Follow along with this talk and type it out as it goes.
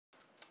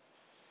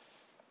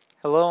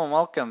Hello and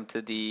welcome to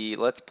the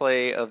Let's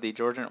Play of the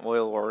Georgian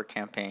Oil War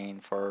Campaign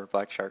for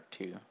Black Shark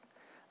 2.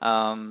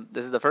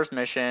 This is the first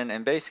mission,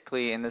 and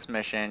basically in this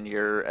mission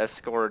you're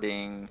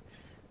escorting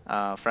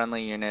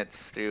friendly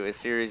units through a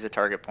series of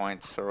target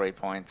points or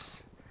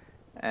waypoints,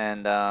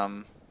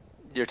 and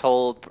you're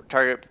told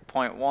target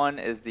point 1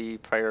 is the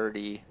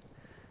priority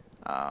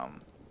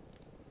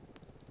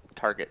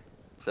target.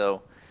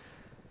 So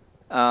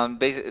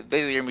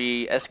basically you're going to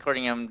be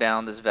escorting them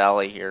down this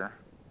valley here.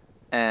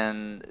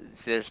 And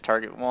see, there's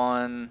target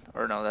 1,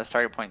 or no, that's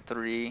target point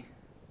 3.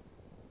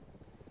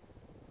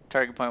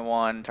 Target point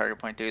 1, target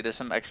point 2. There's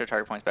some extra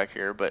target points back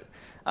here, but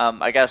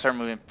I gotta start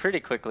moving pretty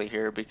quickly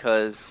here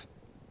because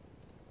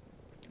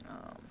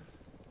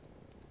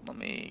let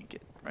me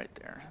get right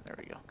there. There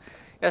we go.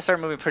 Gotta start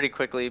moving pretty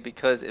quickly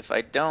because if I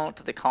don't,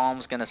 the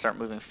column's gonna start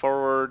moving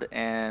forward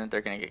and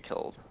they're gonna get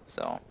killed.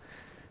 So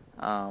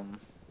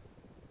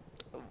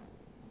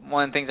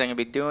one of the things I'm gonna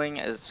be doing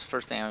is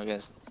first thing I'm gonna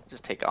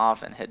just take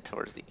off and head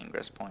towards the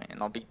ingress point,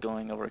 and I'll be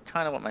going over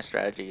kind of what my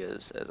strategy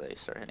is as I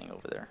start heading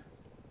over there.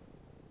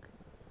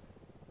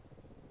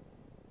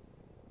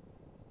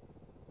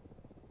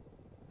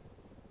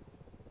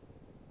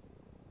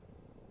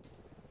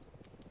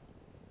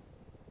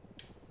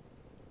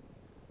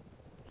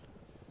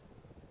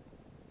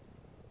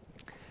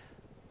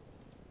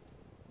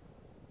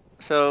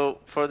 So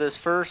for this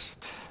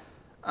first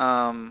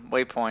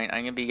waypoint,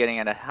 I'm going to be getting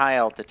at a high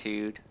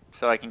altitude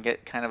so I can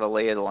get kind of a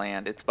lay of the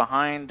land. It's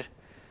behind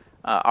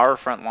our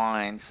front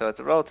line, so it's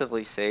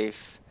relatively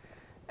safe,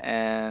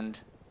 and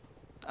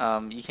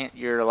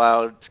you're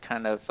allowed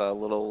kind of a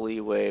little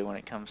leeway when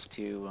it comes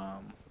to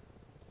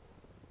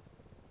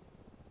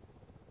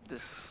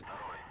this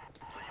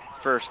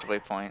first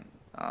waypoint,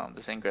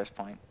 this ingress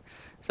point.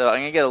 So I'm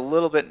going to get a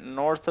little bit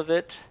north of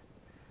it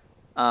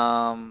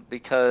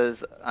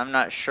because I'm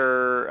not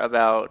sure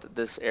about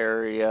this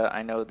area.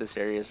 I know this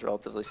area is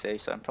relatively safe,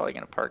 so I'm probably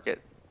going to park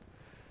it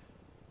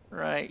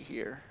right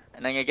here.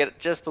 And I'm going to get it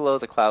just below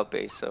the cloud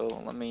base, so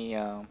let me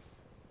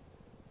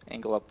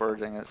angle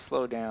upwards. I'm going to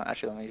slow down.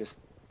 Actually, let me just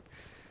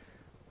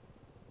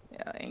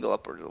angle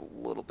upwards a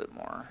little bit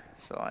more.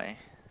 So I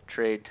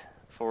trade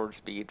forward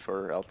speed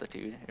for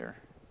altitude here.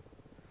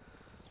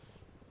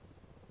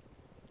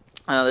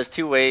 There's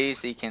two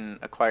ways you can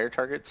acquire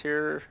targets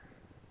here.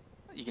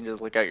 You can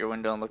just look out your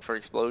window and look for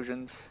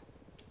explosions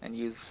and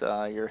use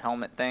your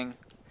helmet thing,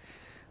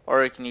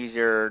 or you can use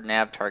your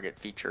nav target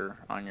feature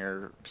on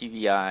your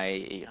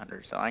PVI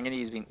 800. So I'm going to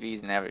use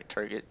these nav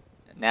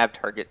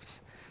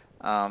targets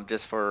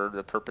just for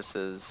the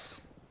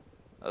purposes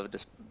of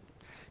just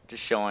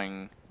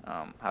showing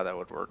how that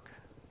would work.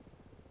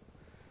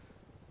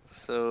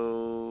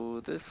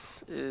 So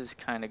this is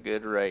kind of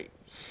good right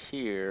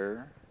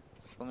here.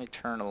 So let me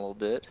turn a little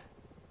bit.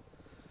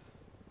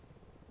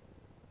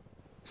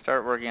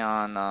 Start working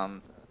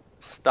on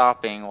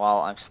stopping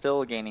while I'm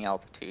still gaining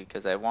altitude,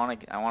 because I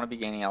want to be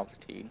gaining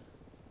altitude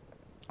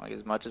like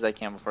as much as I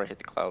can before I hit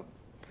the cloud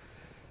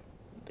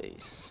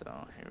base.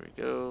 So here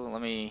we go.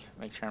 Let me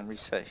make sure I'm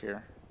reset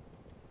here.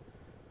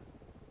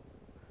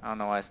 I don't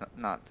know why it's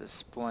not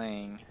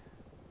displaying.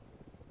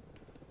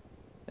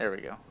 There we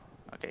go.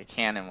 Okay,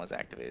 cannon was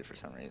activated for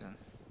some reason.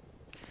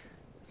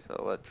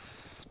 So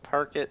let's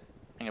park it.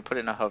 I'm gonna put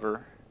it in a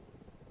hover.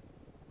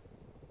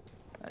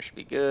 That should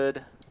be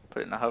good.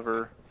 Put it in a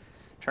hover.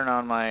 Turn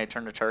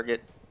to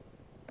target.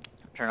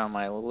 Turn on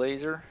my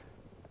laser.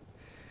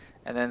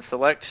 And then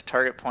select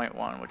target point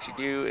 1. What you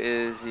do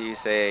is you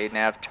say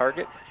nav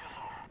target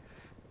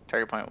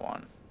point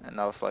 1, and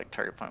that'll select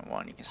target point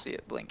 1. You can see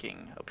it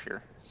blinking up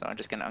here. So I'm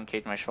just going to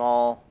uncage my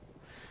shawl.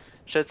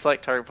 Should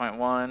select target point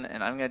 1,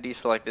 and I'm going to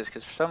deselect this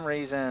because for some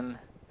reason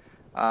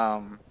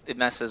it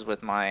messes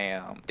with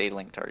my data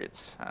link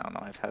targets. I don't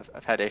know.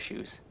 I've had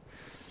issues.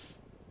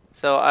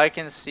 So I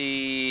can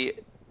see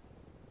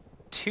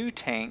 2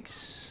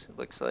 tanks, it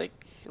looks like.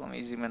 Let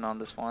me zoom in on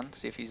this one,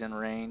 see if he's in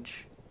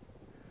range.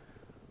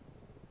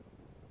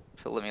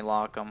 If it'll let me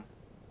lock him.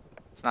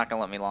 It's not going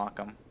to let me lock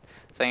him.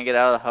 So I can get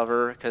out of the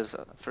hover because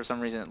for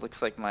some reason it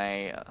looks like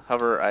my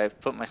hover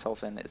I've put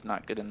myself in is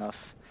not good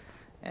enough.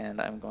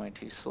 And I'm going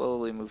to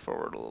slowly move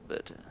forward a little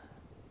bit.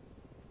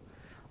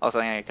 Also,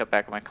 I'm going to cut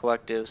back my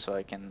collective so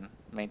I can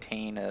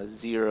maintain a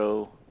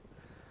 0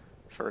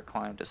 for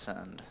climb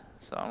descend.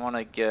 So I want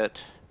to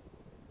get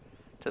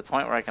to the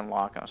point where I can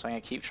lock them. So I'm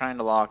going to keep trying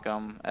to lock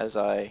them as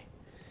I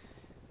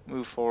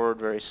move forward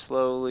very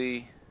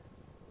slowly.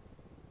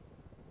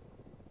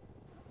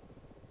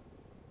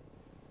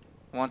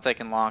 Once I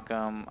can lock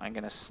them, I'm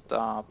going to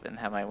stop and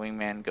have my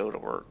wingman go to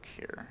work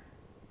here.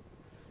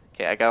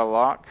 Okay, I got a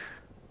lock.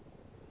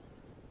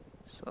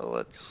 So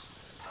let's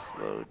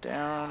slow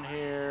down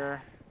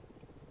here.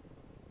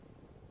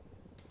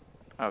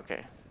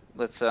 Okay,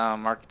 let's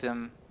mark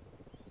them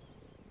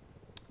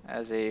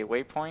as a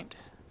waypoint.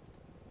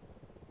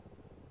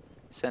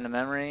 Send a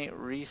memory,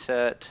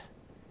 reset,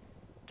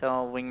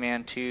 tell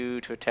wingman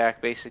 2 to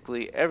attack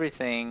basically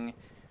everything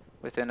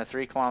within a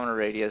 3-kilometer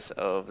radius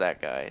of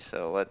that guy.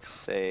 So let's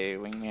say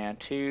wingman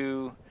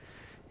 2,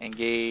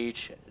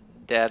 engage,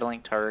 data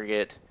link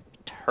target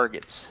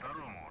targets,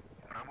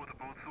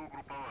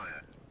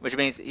 which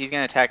means he's going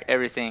to attack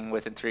everything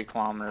within 3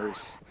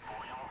 kilometers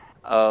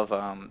of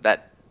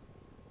that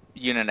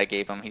unit I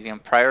gave him. He's going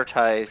to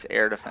prioritize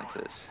air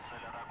defenses.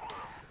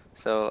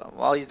 So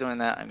while he's doing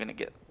that, I'm going to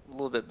get a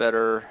little bit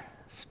better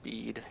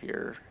speed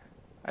here.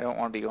 I don't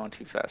want to be going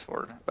too fast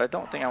forward, but I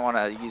don't think I want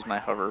to use my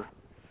hover.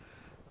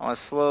 I want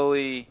to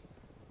slowly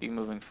be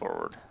moving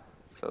forward.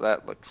 So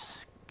that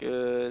looks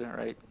good,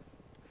 right?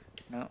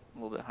 No, a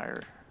little bit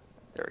higher.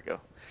 There we go.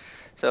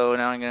 So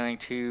now I'm going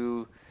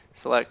to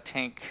select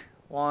tank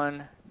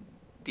 1,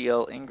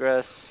 DL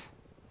ingress,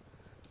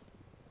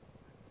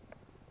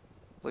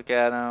 look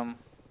at him,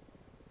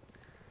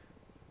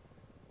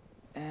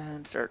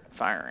 and start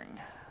firing.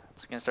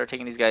 It's going to start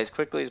taking these guys as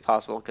quickly as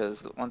possible,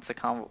 because once the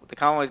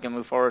convoy is going to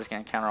move forward, it's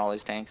going to counter all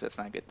these tanks. That's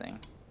not a good thing.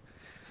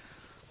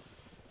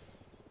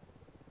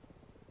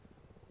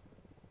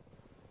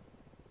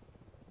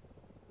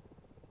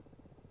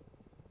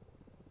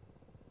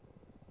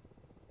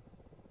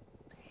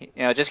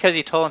 You know, just because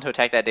you told him to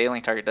attack that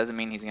daily target doesn't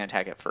mean he's going to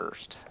attack it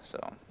first. So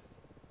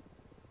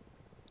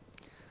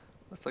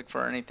let's look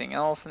for anything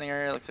else in the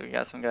area. Looks like we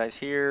got some guys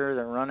here.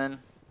 They're running.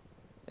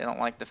 They don't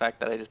like the fact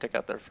that I just took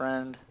out their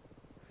friend.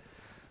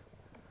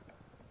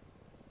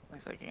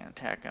 Looks like you can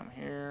attack them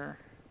here.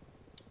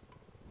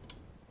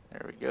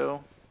 There we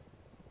go.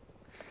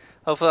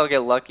 Hopefully I'll get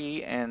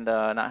lucky and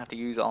not have to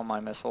use all my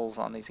missiles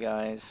on these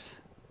guys.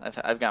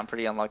 I've gotten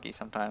pretty unlucky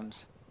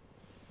sometimes.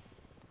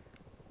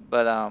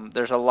 But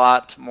there's a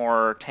lot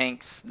more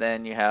tanks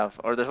than you have,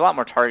 or there's a lot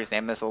more targets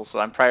than missiles, so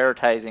I'm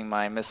prioritizing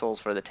my missiles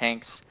for the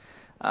tanks.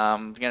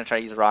 I'm going to try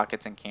to use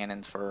rockets and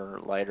cannons for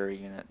lighter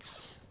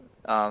units.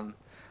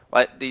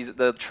 But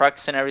the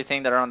trucks and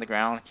everything that are on the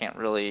ground can't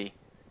really...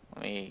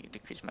 Let me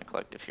decrease my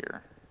collective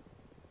here.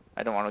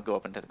 I don't want to go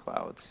up into the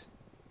clouds.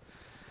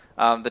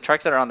 The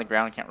trucks that are on the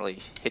ground can't really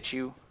hit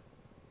you,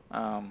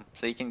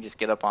 so you can just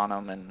get up on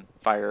them and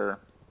fire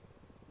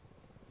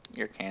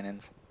your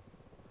cannons.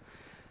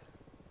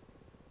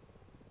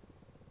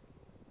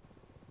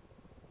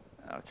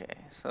 Okay,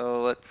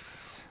 so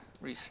let's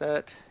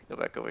reset, go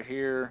back over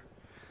here,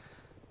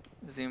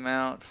 zoom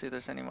out, see if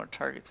there's any more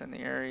targets in the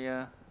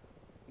area.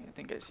 I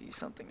think I see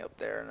something up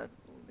there, and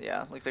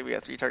yeah, looks like we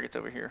have 3 targets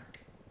over here.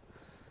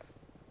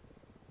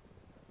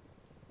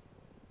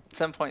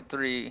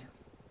 7.3.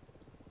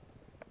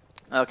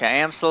 Okay, I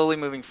am slowly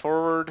moving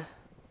forward.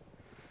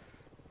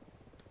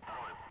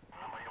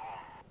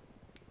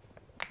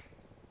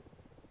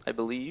 I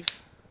believe.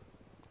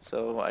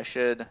 So I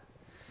should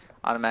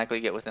automatically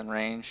get within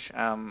range.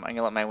 I'm going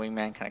to let my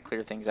wingman kind of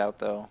clear things out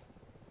though.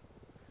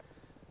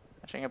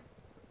 Actually, I'm going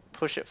to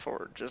push it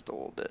forward just a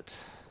little bit.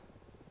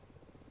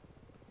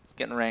 Let's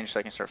get in range so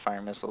I can start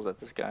firing missiles at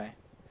this guy.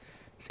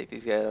 Take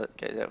these guys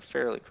out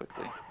fairly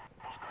quickly.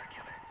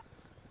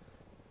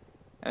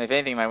 And if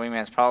anything, my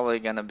wingman's probably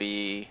going to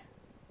be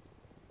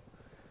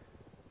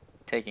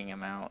taking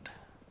him out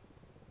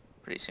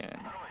pretty soon.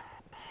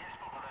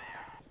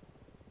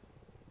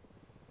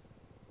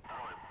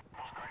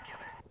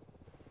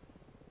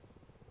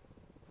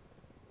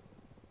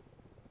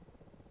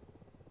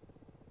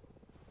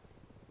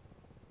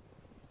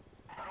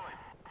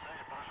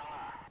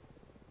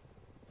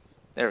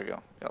 There we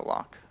go, got a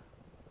lock.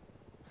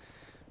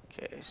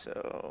 Okay,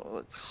 so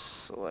let's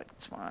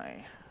select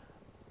my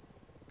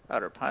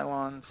outer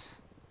pylons.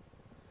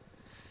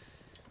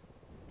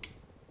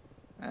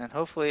 And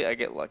hopefully I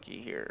get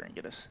lucky here and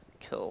get a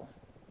kill.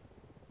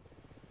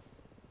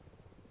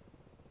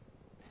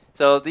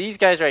 So these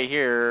guys right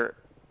here,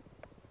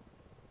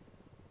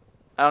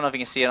 I don't know if you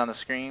can see it on the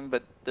screen,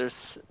 but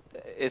it's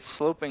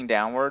sloping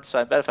downward, so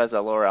I bet if I was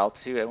at lower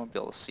altitude I wouldn't be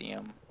able to see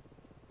them.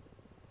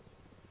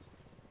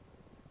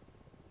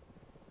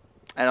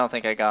 I don't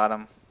think I got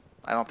him.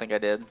 I don't think I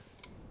did.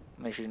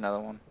 Let me shoot another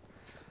one.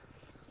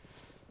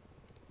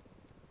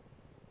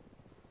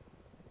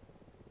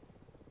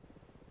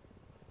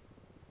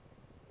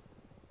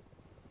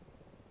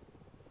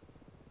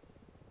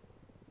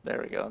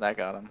 There we go, that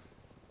got him.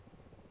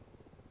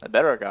 I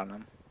better have gotten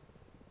him.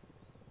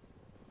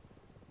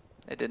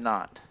 It did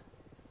not.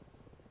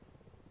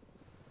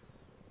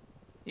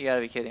 You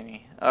gotta be kidding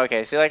me.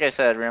 Okay, see, like I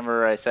said,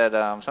 remember I said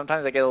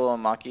sometimes I get a little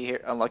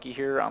unlucky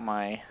here on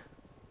my...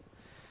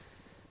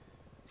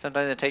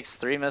 Sometimes it takes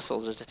 3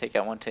 missiles just to take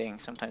out one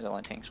tank. Sometimes it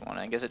only takes 1.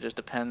 I guess it just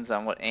depends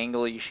on what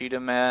angle you shoot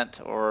him at,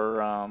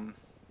 or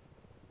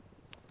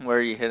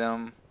where you hit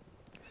him.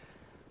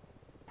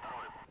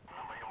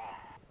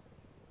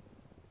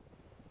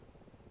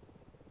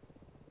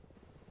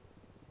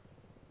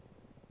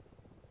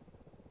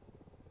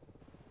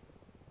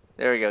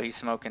 There we go, he's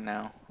smoking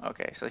now.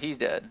 Okay, so he's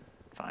dead,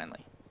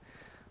 finally.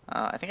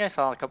 I think I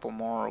saw a couple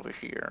more over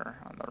here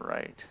on the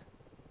right.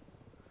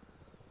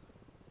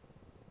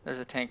 There's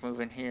a tank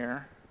moving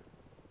here.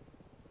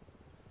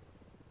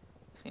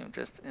 See him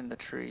just in the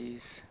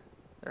trees.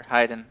 They're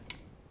hiding.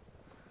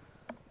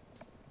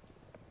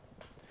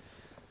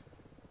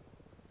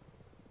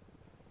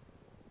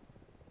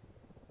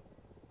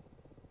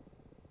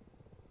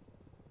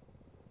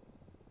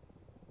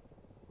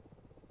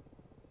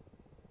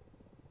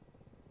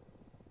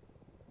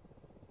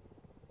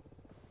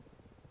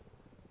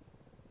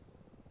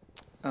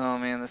 Oh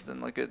man, this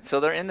didn't look good. So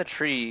they're in the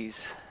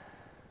trees,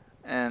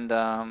 and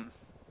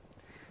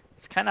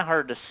it's kind of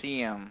hard to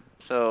see them.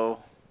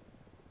 So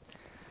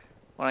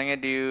what I'm gonna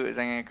do is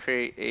I'm gonna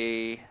create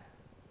a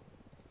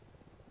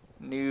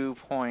new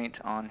point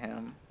on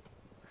him,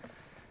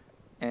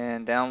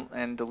 and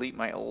delete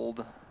my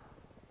old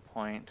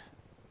point.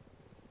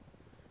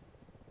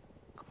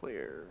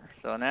 Clear.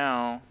 So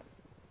now,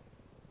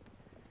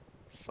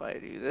 if I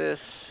do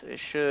this, it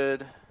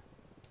should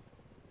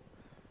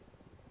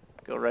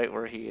go right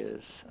where he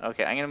is.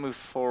 Okay, I'm gonna move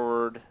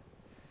forward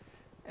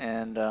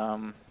and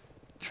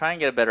try and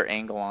get a better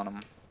angle on him.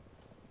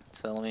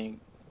 So let me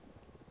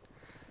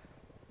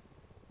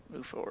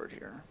move forward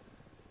here.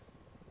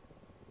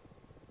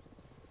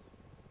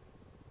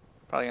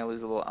 Probably gonna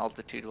lose a little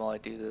altitude while I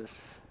do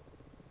this.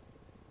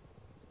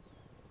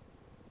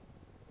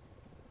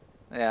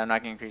 Yeah, I'm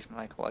not gonna increase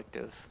my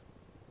collective.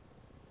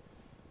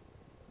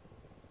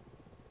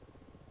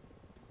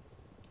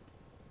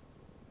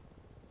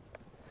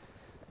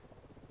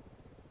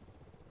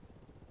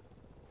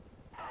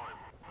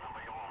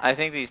 I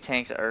think these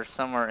tanks are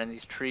somewhere in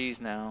these trees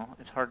now.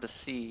 It's hard to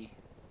see.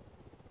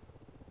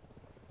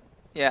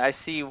 Yeah, I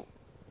see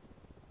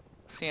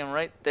them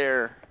right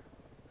there.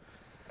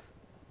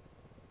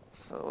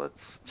 So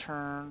let's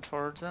turn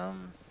towards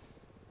them.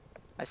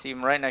 I see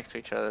them right next to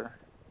each other.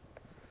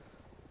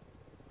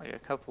 Like a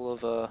couple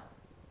of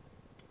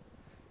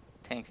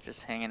tanks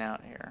just hanging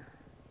out here.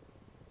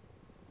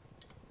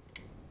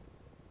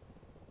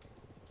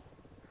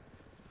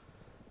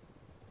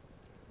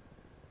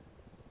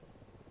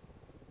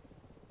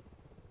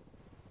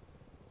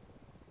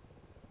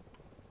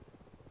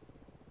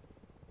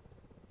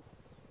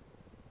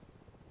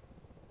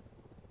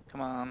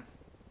 Come on.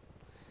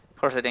 Of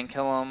course I didn't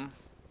kill him.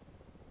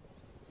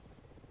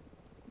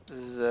 This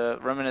is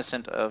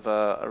reminiscent of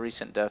a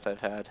recent death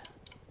I've had.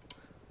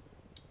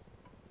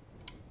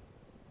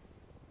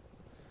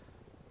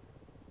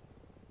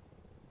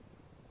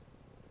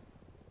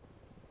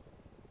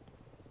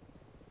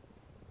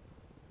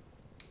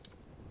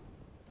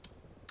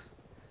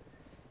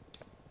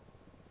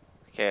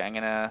 Okay, I'm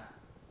gonna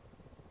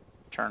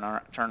turn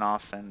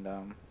off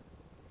and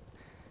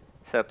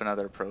set up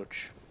another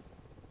approach.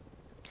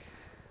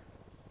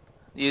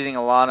 Using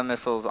a lot of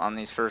missiles on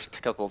these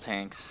first couple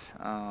tanks.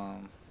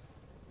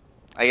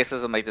 I guess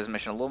this will make this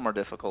mission a little more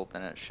difficult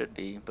than it should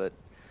be, but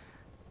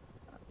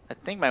I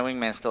think my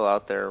wingman's still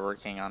out there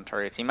working on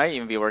targets. He might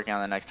even be working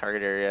on the next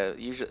target area.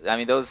 Usually, I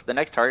mean, the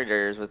next target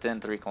area is within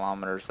 3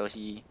 kilometers, so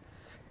he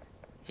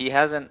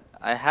hasn't.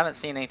 I haven't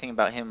seen anything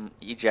about him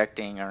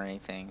ejecting or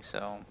anything.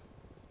 So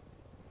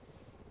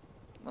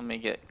let me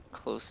get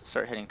close.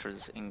 Start heading towards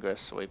this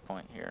ingress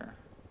waypoint here.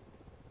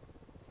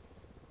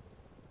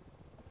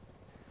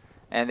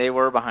 And they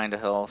were behind a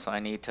hill, so I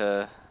need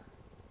to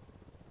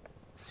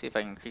see if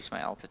I can increase my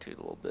altitude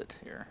a little bit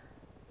here.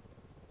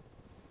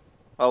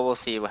 Well, we'll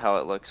see how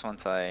it looks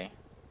once I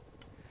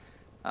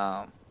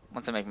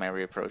make my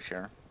reapproach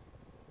here.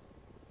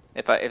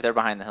 If they're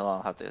behind the hill,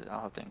 I'll have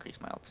to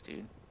increase my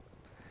altitude.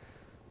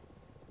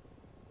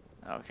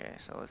 Okay,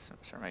 so let's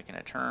start making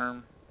a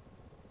turn.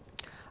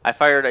 I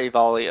fired a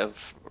volley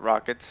of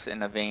rockets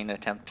in a vain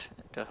attempt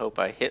to hope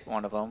I hit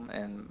one of them,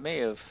 and may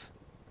have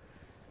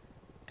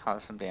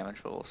caused some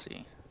damage, but we'll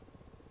see.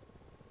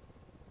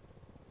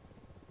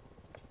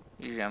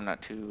 Usually I'm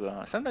not too,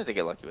 sometimes I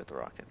get lucky with the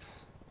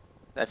rockets.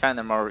 I find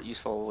them more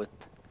useful with,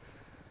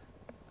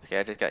 okay,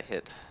 I just got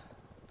hit,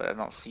 but I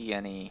don't see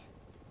any.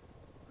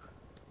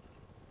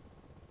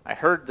 I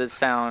heard the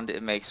sound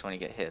it makes when you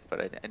get hit, but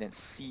I didn't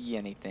see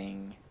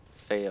anything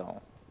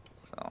fail,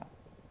 so.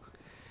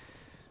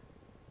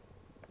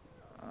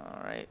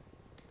 Alright,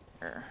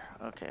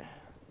 okay.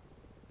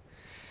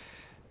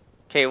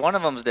 Okay, one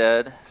of them's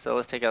dead, so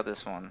let's take out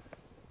this one.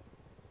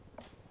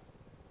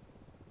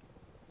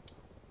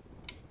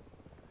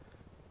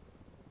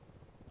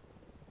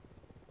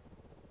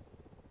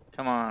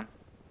 Come on.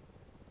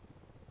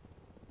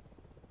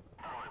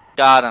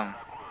 Got him.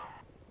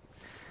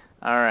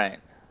 Alright.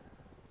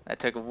 That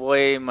took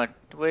way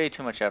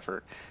too much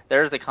effort.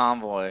 There's the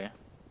convoy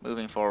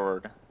moving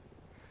forward.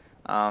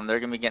 They're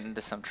going to be getting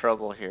into some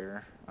trouble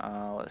here.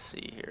 Let's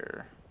see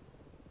here.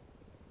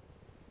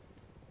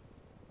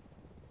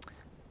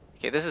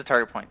 Okay, this is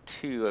target point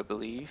 2, I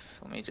believe.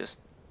 Let me just...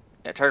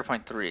 Yeah, target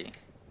point 3.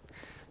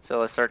 So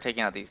let's start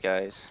taking out these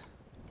guys.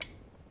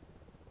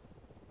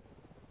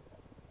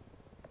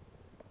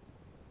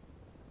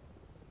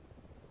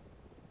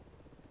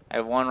 I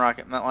have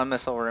one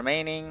missile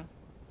remaining.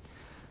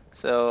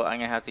 So I'm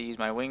going to have to use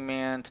my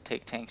wingman to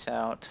take tanks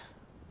out.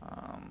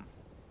 I'm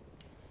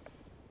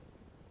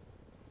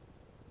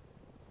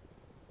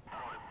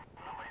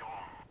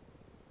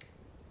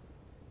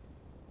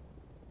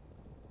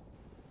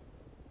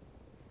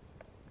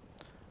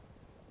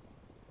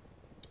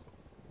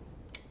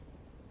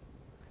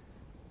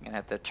going to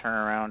have to turn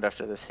around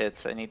after this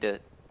hits. I need to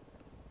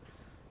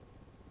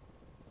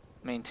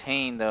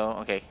maintain though.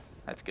 Okay,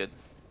 that's good.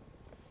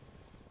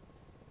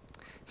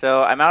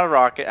 So I'm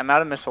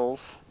out of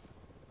missiles.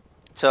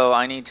 So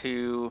I need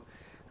to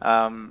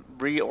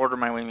reorder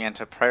my wingman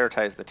to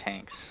prioritize the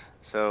tanks.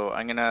 So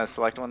I'm gonna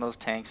select one of those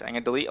tanks. I'm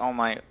gonna delete all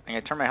my. I'm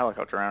gonna turn my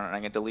helicopter around and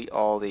I'm gonna delete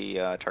all the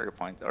target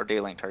points or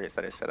daylink targets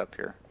that I set up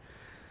here.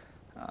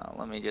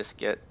 Let me just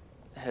get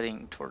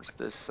heading towards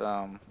this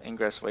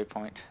ingress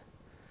waypoint.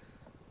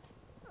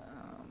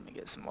 Let me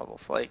get some level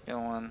flight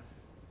going.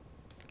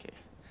 Okay,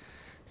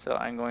 so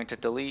I'm going to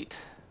delete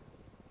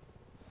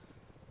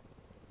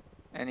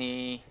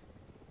any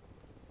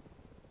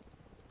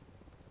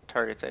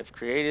targets I've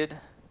created.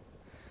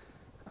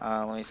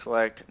 Let me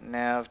select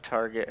nav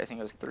target, I think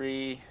it was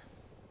 3.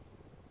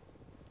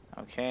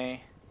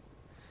 Okay,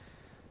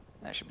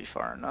 that should be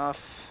far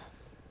enough.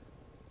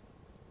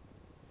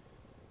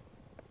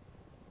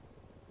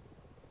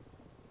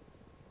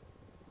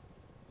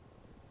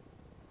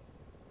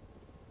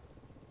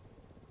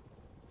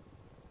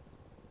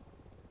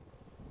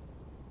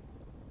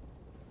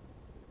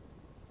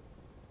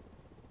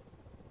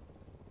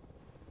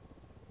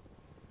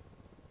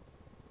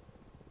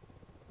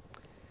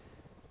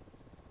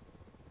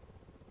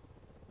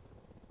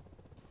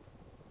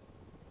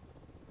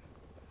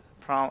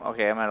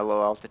 Okay, I'm at a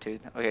low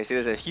altitude. Okay, see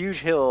there's a huge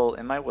hill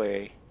in my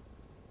way.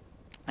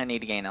 I need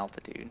to gain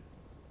altitude.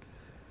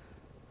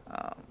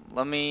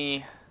 Let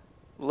me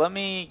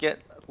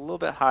get a little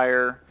bit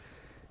higher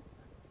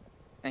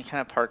and kind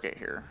of park it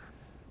here.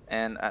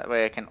 And that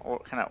way I can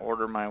kind of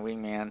order my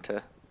wingman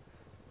to,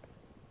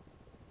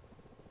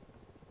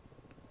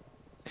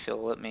 if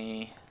you'll let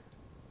me,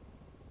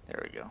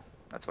 there we go.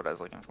 That's what I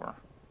was looking for.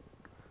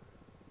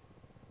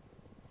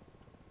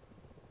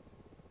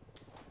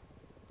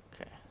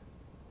 Okay,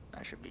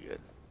 that should be good.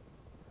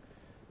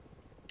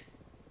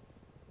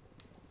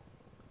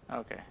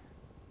 Okay.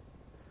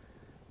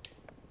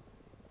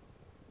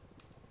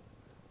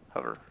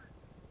 Hover.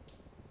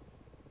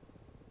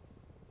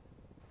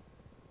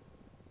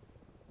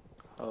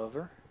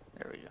 Hover.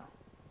 There we go.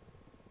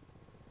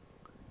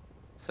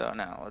 So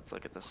now let's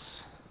look at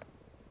this.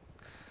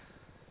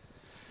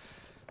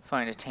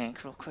 Find a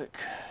tank real quick.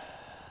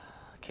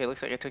 Okay,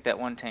 looks like I took that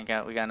one tank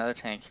out. We got another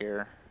tank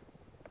here.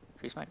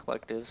 Increase my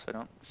collective so I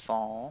don't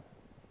fall.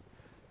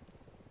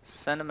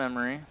 Send a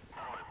memory.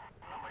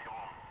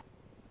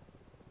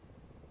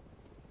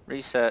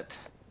 Reset.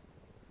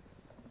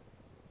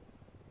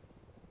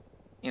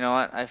 You know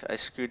what? I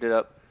screwed it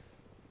up.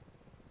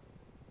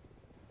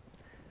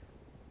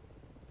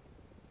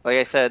 Like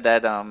I said,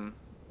 that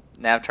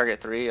nav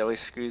target 3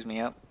 always screws me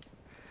up.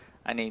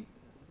 I need,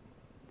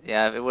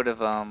 yeah, it would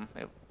have, I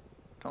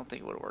don't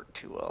think it would have worked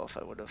too well if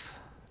I would have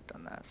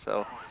done that.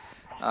 So,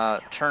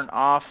 turn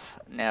off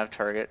nav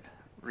target,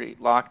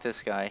 lock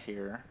this guy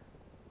here.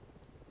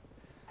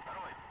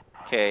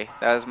 Okay,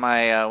 that was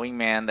my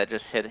wingman that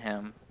just hit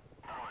him.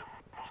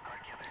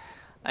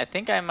 I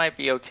think I might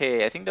be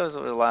okay. I think those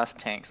were the last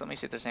tanks. Let me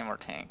see if there's any more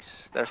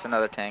tanks. There's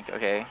another tank,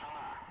 okay.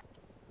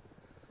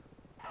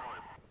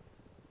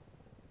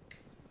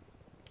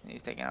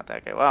 He's taking out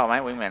that guy. Wow, my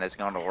wingman is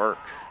going to work.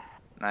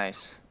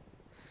 Nice.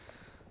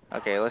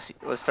 Okay, let's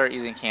start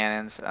using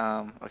cannons.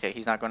 Okay,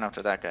 he's not going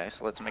after that guy,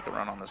 so let's make a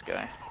run on this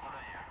guy.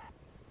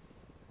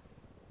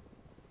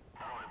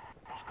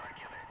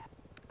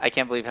 I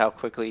can't believe how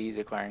quickly he's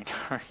acquiring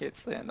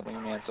targets, and the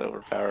wingman's so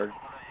overpowered.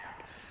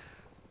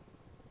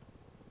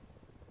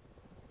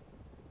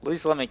 At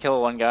least let me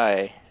kill one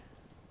guy.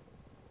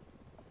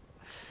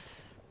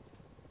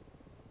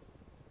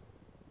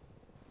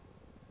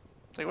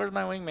 It's like, where's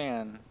my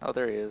wingman? Oh,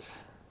 there he is.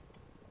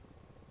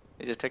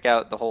 He just took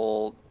out the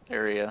whole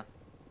area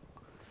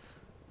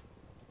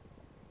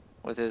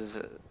with his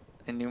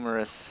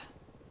innumerous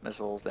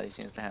missiles that he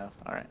seems to have.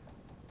 Alright.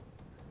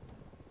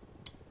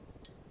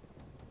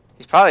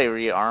 He's probably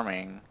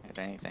rearming, if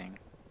anything.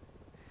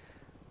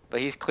 But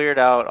he's cleared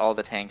out all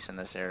the tanks in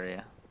this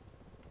area.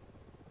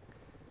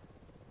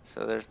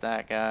 So there's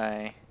that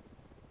guy.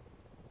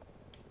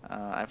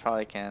 I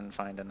probably can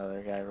find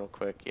another guy real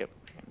quick. Yep,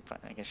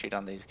 I can shoot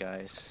on these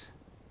guys.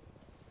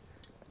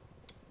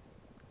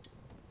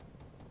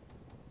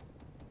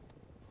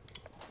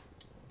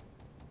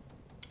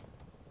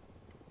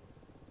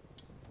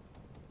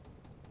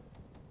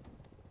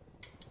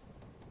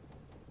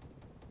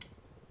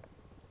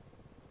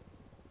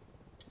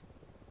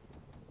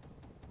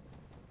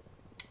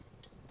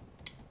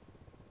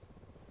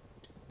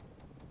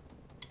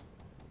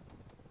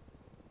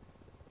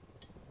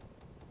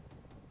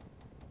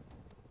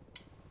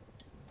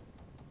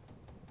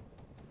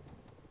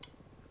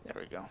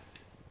 There we go.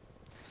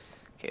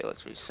 Okay,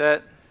 let's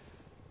reset.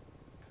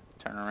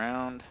 Turn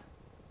around.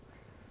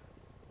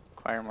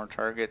 Acquire more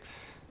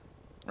targets.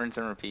 Rinse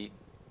and repeat.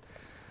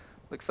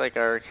 Looks like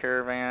our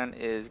caravan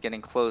is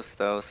getting close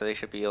though, so they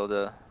should be able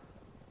to...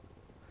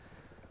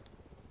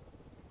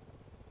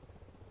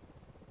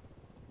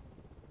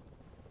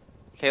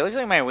 Okay, looks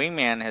like my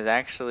wingman has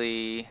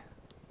actually...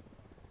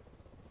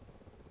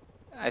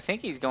 I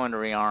think he's going to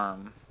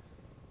rearm.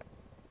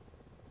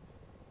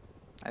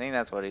 I think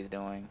that's what he's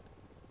doing.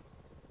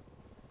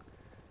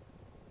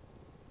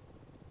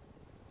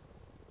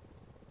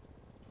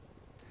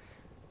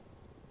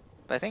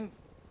 But I think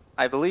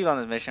I believe on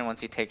this mission,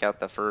 once you take out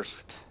the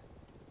first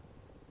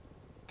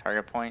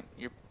target point,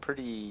 you're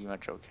pretty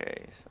much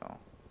okay, so.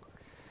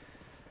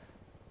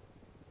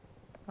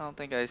 I don't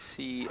think I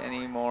see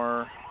any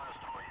more.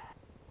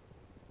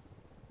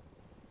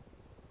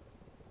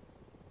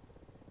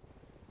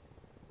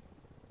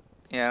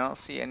 Yeah, I don't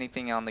see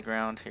anything on the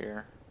ground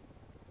here.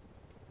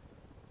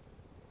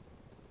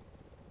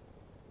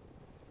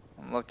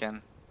 I'm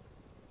looking.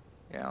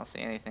 Yeah, I don't see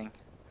anything.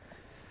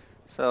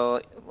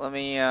 So let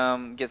me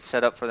get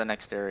set up for the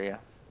next area.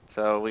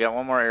 So we got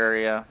one more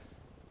area.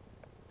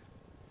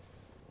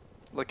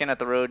 Looking at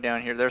the road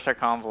down here, there's our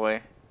convoy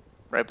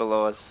right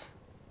below us.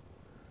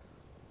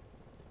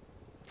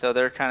 So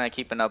they're kind of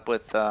keeping up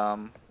with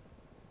our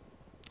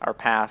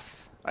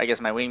path. I guess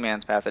my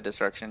wingman's path of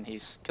destruction.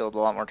 He's killed a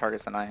lot more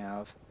targets than I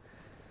have.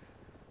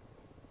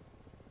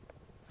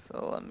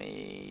 So let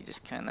me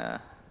just kind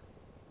of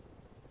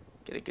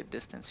get a good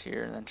distance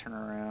here and then turn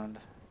around.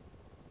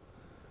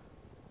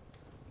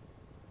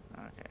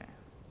 Okay.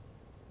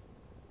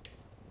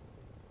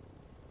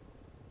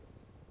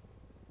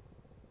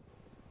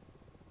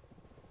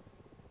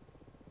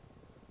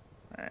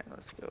 Alright,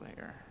 let's go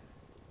here.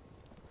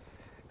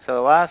 So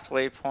the last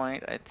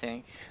waypoint, I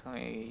think,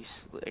 I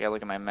gotta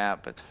look at my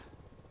map, but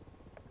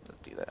let's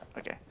do that.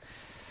 Okay.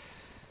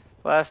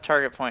 Last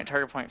target point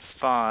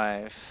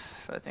 5.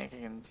 So I think I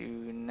can do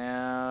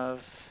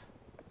nav,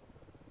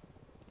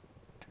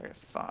 target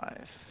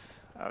 5.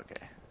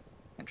 Okay,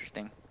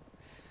 interesting.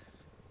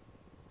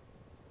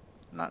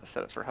 Not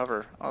set up for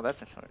hover. Oh,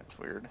 that's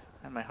weird.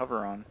 I have my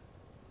hover on.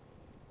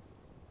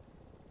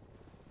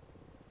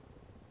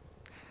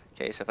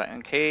 Okay, so if I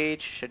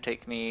uncage, should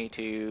take me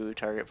to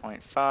target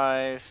point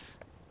 5.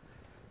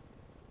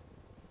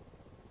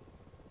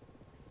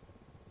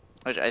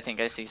 Which I think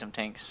I see some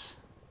tanks.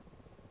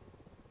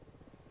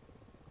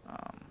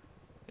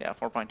 Yeah,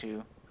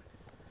 4.2.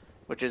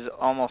 Which is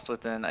almost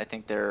within, I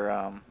think,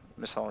 their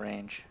missile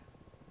range.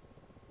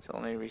 So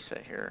let me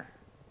reset here.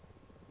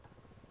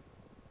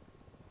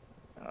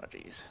 Oh,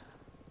 jeez.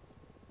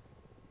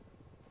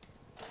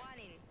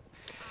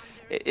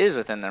 It is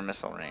within their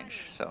missile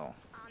range, so.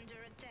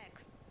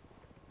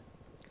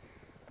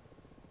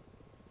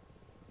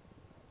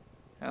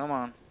 Come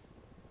on.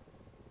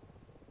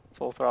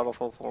 Full throttle,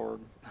 full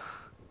forward.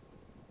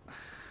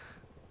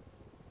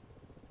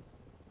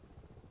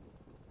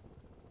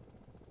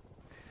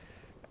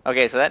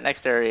 Okay, so that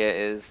next area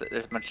is,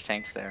 there's a bunch of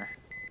tanks there.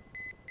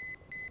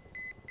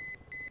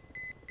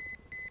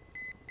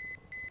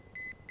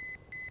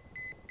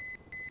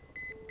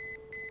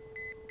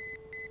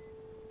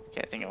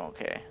 Okay, I think I'm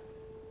okay.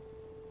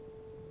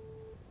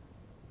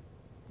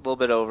 A little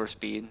bit over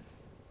speed.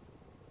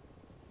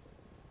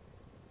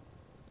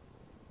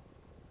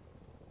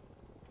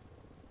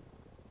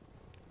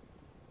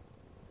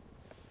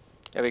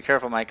 Gotta be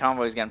careful, my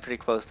convoy's getting pretty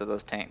close to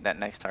that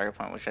next target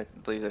point, which I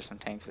believe there's some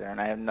tanks there,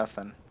 and I have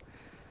nothing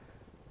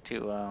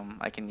to,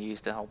 I can use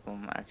to help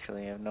them.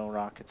 Actually, I have no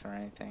rockets or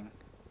anything.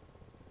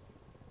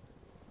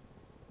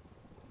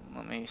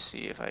 Let me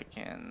see if I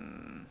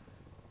can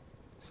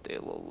stay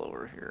a little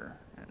lower here,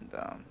 and,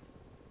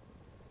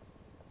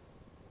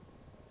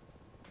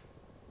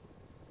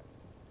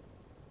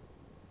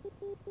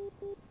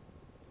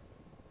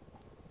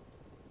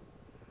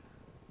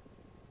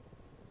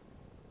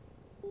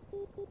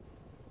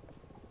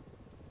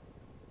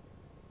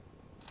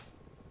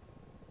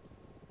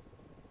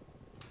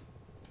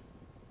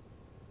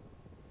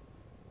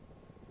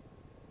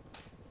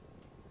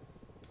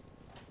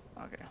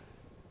 okay.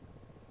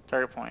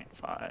 Target point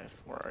 5,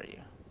 where are you?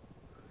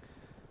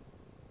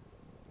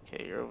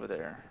 Okay, you're over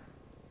there.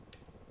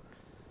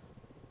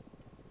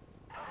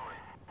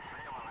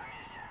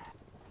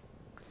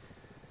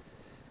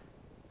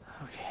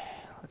 Okay,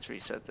 let's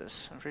reset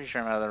this. I'm pretty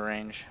sure I'm out of the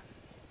range.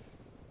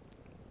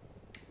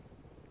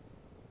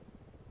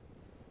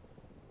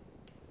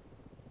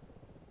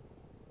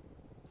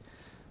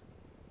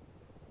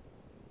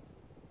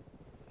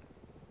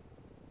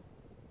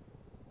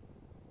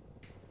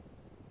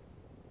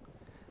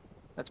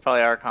 That's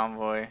probably our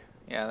convoy.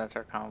 Yeah, that's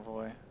our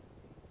convoy.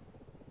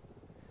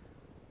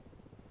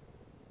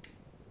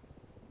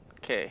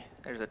 Okay,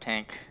 there's a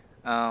tank.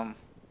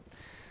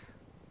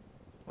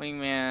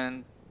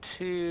 Wingman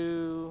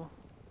 2,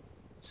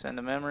 send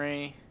a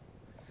memory,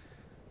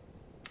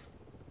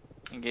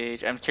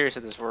 engage. I'm curious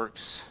if this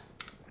works.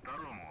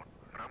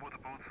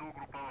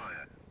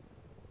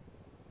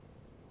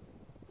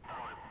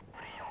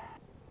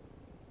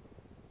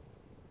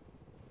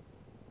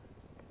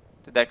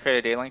 Did that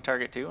create a daylink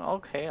target too?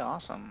 Okay,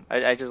 awesome.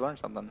 I just learned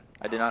something.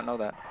 I did not know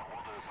that.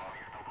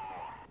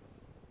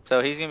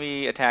 So he's going to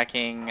be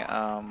attacking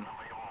all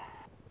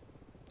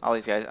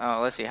these guys. Oh,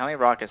 let's see. How many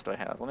rockets do I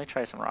have? Let me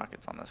try some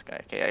rockets on this guy.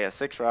 Okay, I have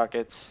 6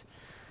 rockets.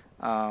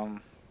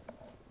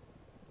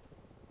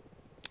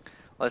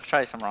 Let's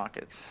try some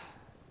rockets.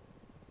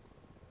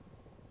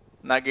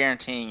 Not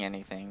guaranteeing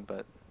anything,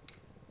 but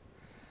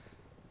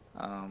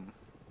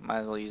might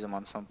as well use them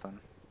on something.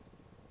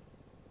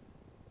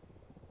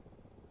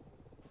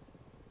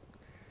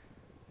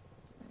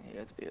 You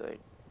have to be like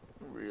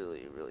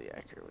really, really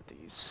accurate with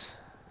these,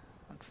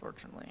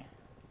 unfortunately.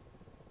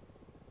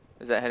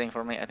 Is that heading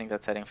for me? I think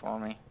that's heading for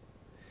me.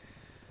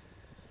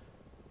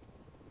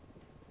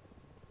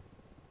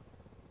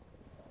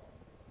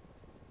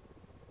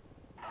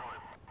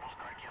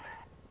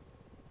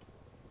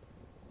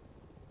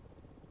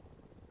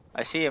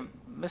 I see a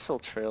missile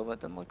trail, but it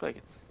doesn't look like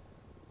it's...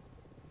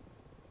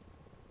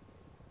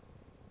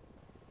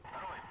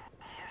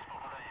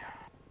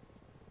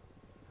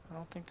 I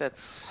don't think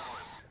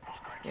that's...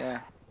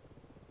 Yeah.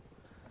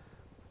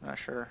 I'm not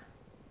sure.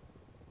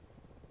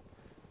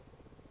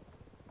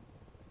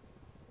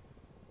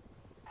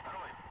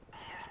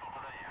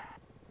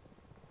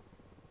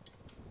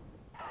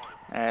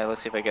 Alright,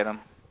 let's see if I get him.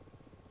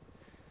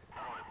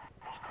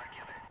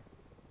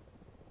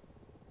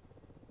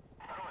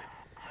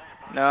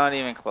 Not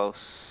even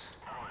close.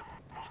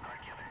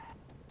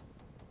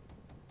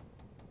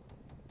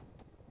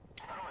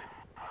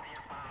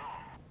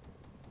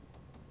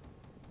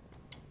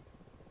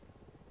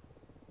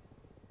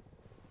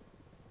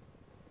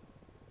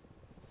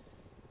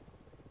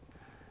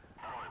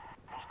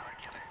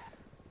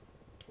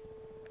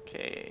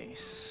 Okay,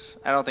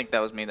 I don't think that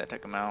was me that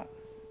took him out.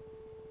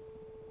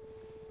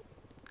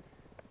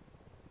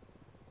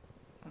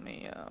 Let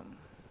me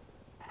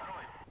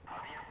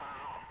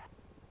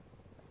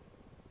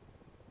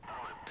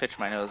pitch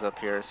my nose up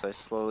here so I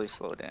slowly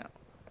slow down.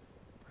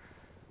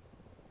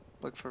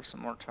 Look for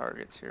some more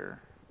targets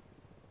here.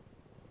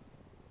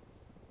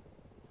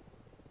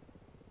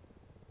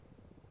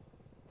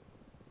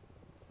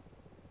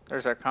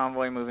 There's our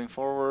convoy moving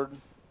forward.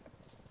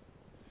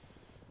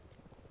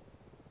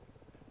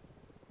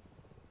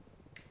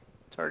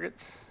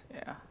 Targets?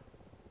 Yeah.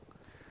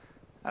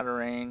 Out of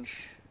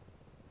range.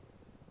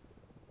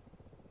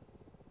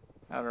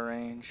 Out of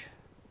range.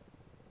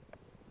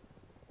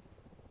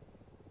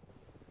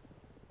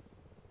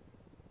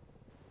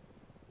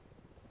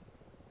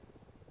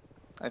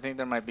 I think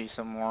there might be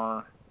some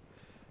more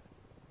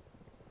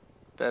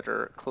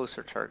better,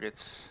 closer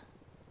targets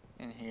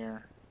in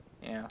here.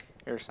 Yeah,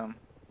 here's some.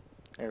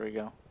 There we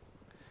go.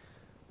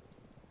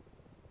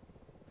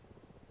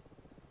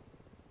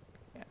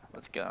 Yeah,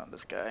 let's get on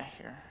this guy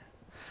here.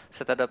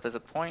 Set that up as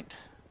a point.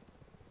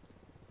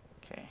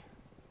 Okay.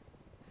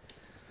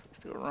 Let's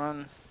do a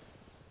run.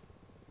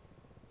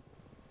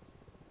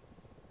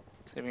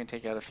 See if we can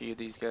take out a few of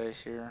these guys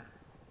here.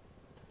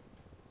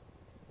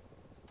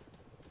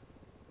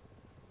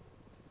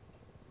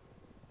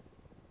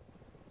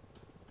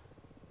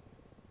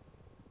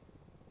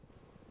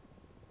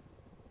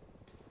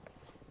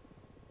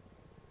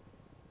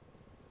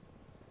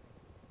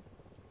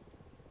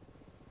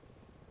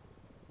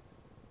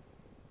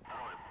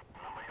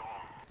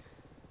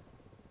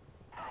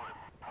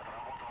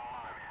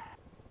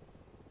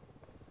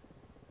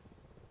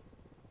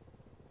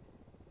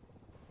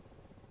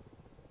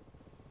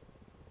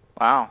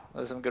 Wow,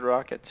 those are some good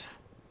rockets.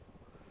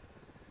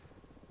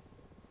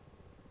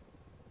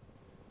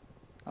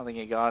 I don't think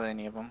he got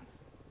any of them.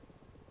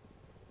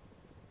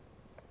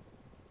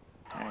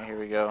 Alright, here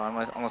we go. I'm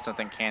almost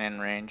within cannon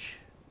range.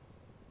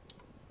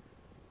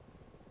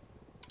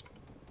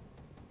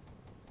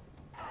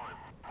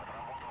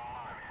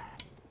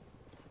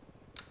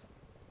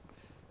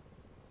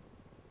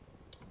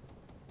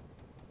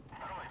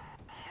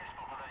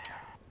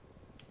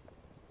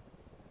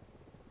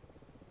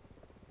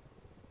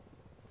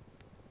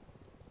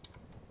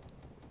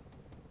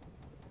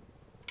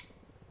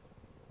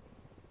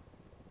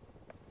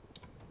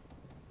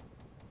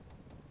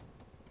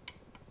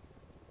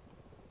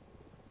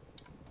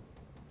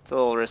 It's a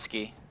little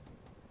risky.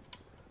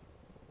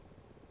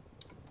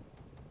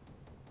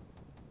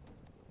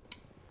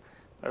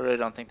 I really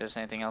don't think there's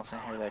anything else in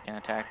here that can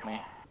attack me.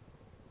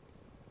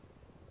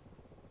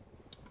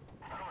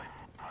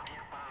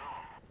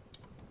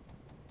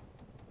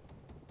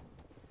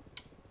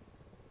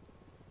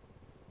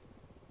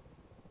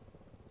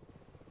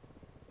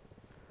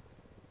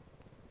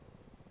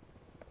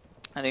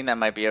 I think that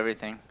might be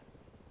everything.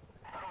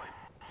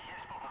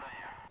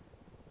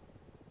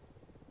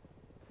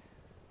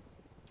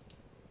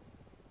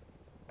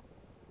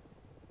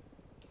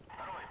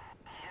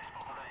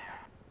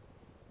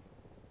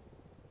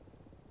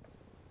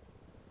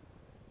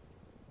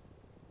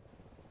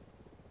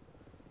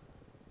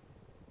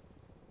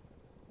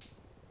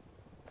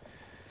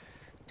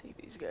 Take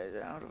these guys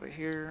out over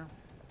here.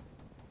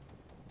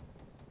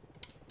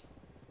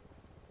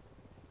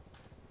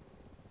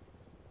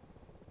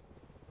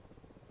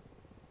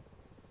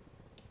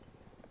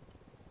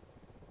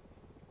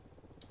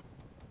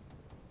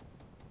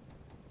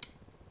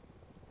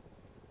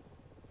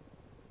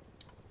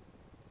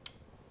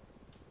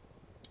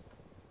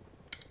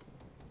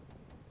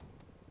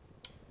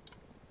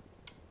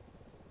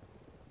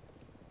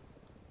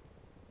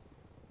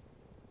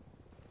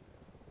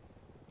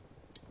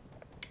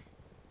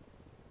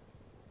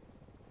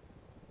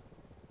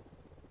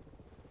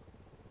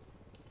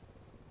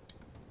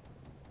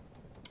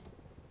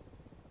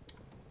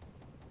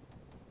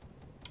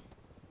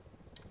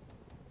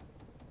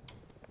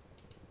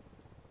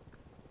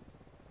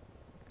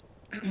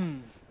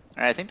 Alright,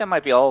 I think that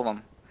might be all of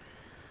them.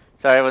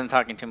 Sorry, I wasn't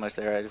talking too much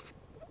there. I was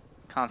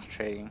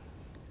concentrating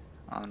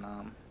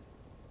on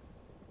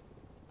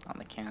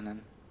the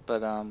cannon.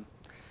 But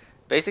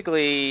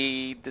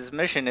basically, this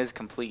mission is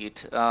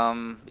complete.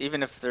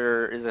 Even if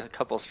there is a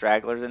couple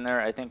stragglers in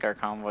there, I think our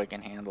convoy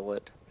can handle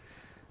it.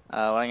 What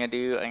I'm gonna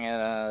do, I'm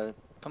gonna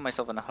put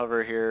myself in a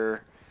hover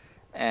here,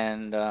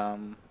 and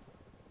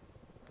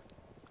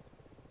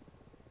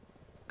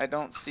I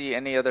don't see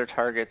any other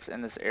targets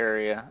in this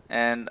area.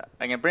 And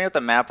I'm gonna bring up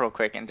the map real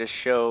quick and just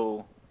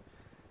show.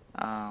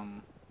 Let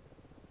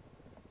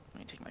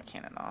me take my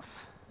cannon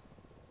off.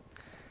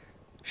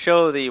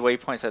 Show the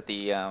waypoints that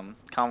the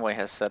convoy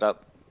has set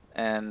up,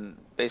 and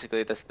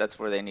basically that's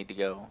where they need to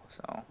go.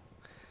 So.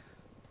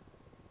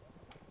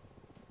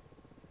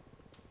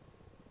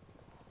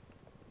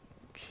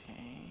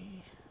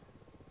 Okay.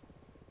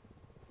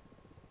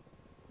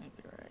 Maybe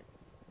right.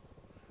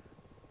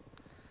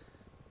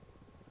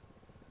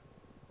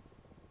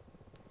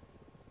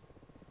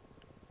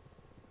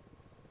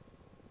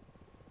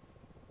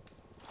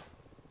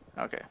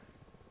 Okay.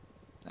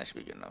 That should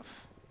be good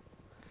enough.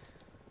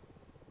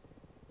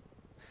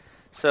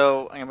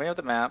 So I'm gonna bring up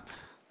the map.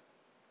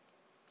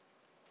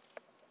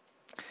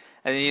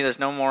 And there's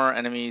no more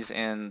enemies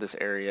in this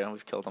area.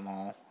 We've killed them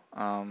all.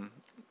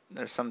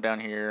 There's some down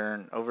here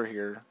and over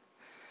here.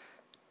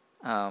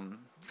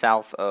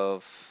 South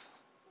of,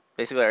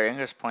 basically our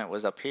ingress point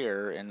was up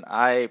here, and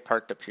I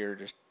parked up here,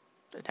 just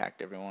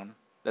attacked everyone.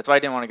 That's why I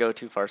didn't want to go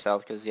too far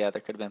south, because yeah,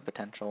 there could have been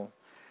potential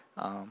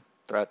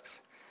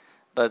threats.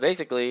 But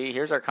basically,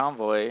 here's our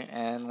convoy,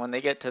 and when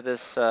they get to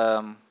this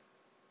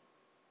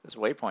this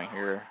waypoint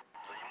here,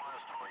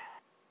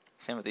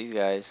 same with these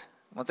guys.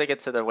 Once they get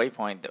to the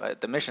waypoint,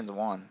 the mission's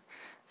won.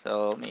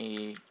 So let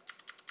me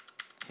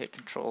hit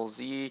Control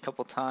Z a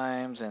couple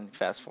times and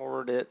fast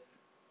forward it.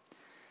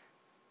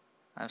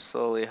 I'm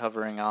slowly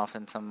hovering off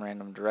in some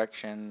random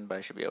direction, but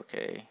I should be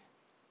okay.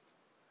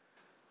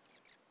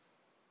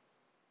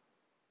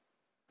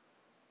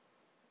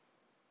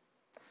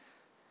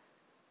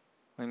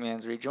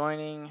 Wingman's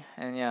rejoining,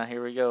 and yeah,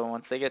 here we go.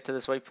 Once they get to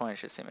this waypoint, it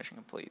should say mission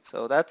complete.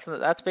 So that's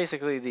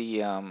basically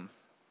the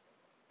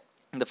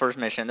first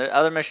mission. The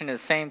other mission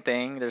is the same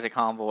thing. There's a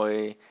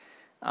convoy.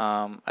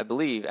 I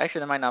believe, actually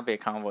there might not be a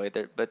convoy,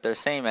 but they're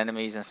same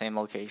enemies and same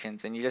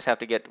locations, and you just have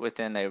to get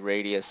within a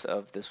radius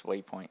of this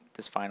waypoint,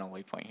 this final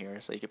waypoint here.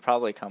 So you could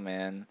probably come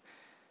in,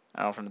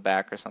 I don't know, from the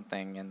back or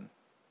something and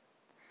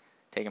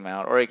take them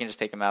out, or you can just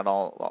take them out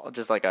all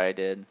just like I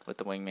did with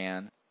the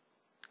wingman.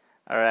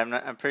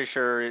 Alright, I'm pretty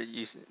sure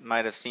you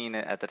might have seen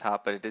it at the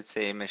top, but it did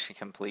say mission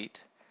complete.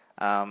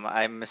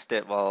 I missed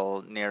it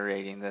while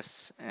narrating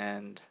this,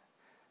 and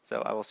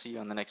so I will see you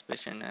on the next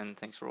mission, and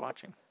thanks for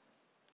watching.